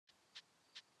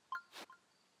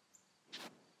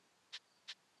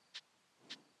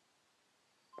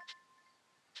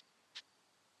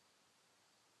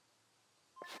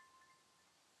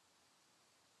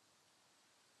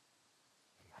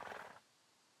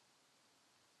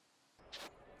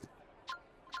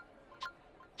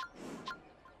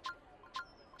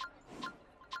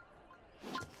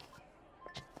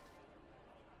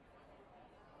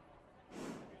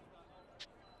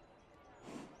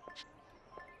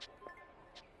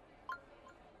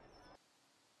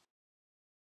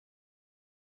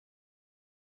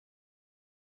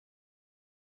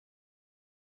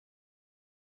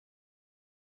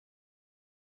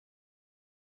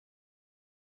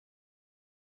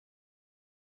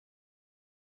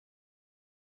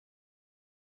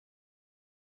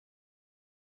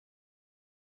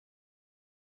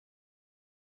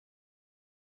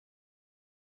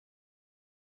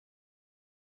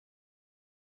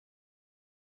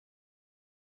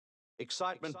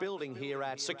Excitement building here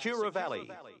at Sakura Valley.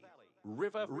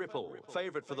 River Ripple,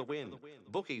 favourite for the win.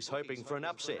 Bookies hoping for an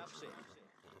upset.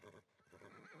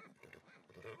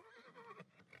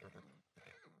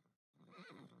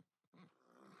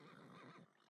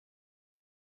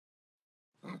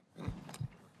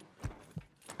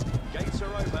 Gates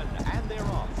are open and they're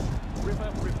off.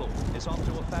 River Ripple is off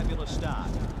to a fabulous start.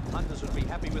 Hunters would be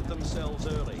happy with themselves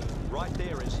early. Right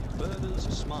there is Birders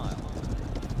Smile.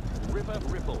 River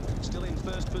Ripple still in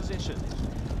first position.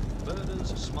 Birders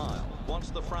Smile wants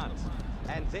the front.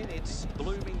 And then it's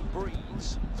Blooming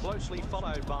Breeze, closely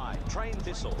followed by Train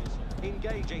Thistle,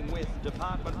 engaging with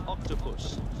Department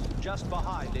Octopus. Just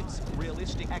behind it's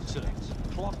Realistic Accident,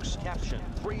 Clock's Caption,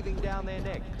 breathing down their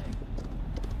neck.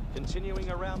 Continuing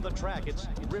around the track, it's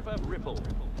River Ripple.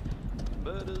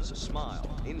 Birders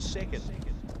Smile in second.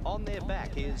 On their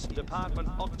back is Department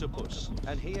Octopus.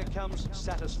 And here comes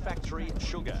Satisfactory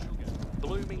Sugar.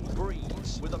 Blooming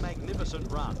Breeze with a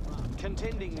magnificent run.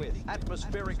 Contending with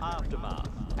Atmospheric Aftermath.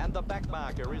 And the back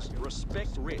marker is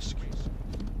Respect Risk.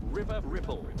 River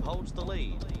Ripple holds the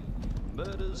lead.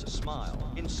 Birders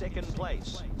Smile in second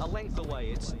place. A length away,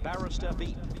 it's Barrister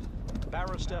Beat.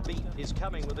 Barrister Beat is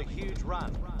coming with a huge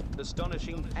run.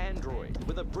 Astonishing Android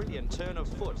with a brilliant turn of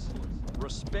foot.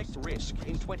 Respect Risk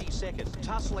in 22nd,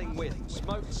 tussling with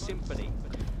Smoke Symphony.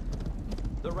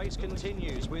 The race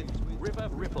continues with River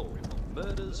Ripple.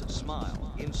 Birders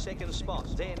Smile in second spot.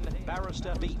 Then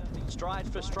Barrister Beat,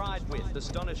 stride for stride with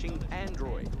Astonishing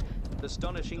Android.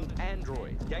 Astonishing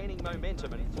Android gaining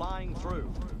momentum and flying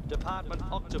through. Department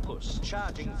Octopus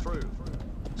charging through.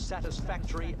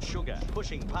 Satisfactory Sugar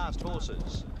pushing past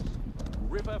horses.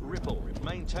 River Ripple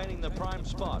maintaining the prime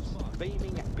spot.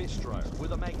 Beaming Bistro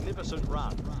with a magnificent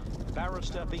run.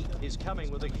 Barrister Beat is coming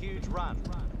with a huge run.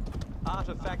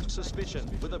 Artifact Suspicion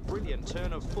with a brilliant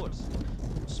turn of foot.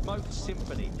 Smoke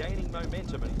Symphony gaining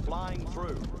momentum and flying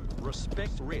through.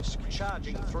 Respect Risk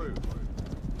charging through.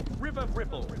 River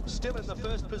Ripple still in the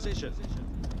first position.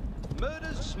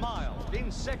 Murder's Smile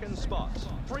in second spot.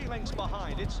 3 lengths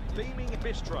behind, it's Beaming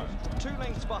Bistro. 2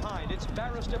 lengths behind, it's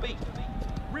Barrister Beat.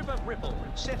 River Ripple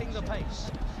setting the pace.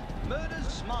 Murder's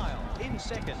Smile in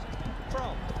second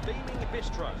from Beaming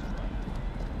Bistro.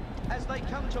 As they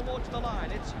come towards the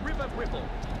line, it's River Ripple.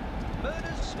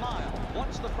 Murder's Smile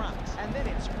wants the front, and then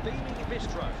it's Beaming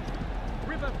Bistro.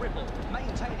 River Ripple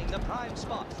maintaining the prime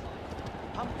spot.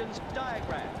 Pumpkin's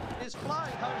Diagram is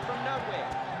flying home from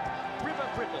nowhere. River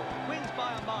Ripple wins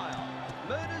by a mile.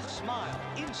 Murder's Smile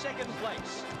in second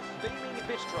place. Beaming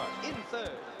Bistro in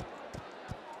third.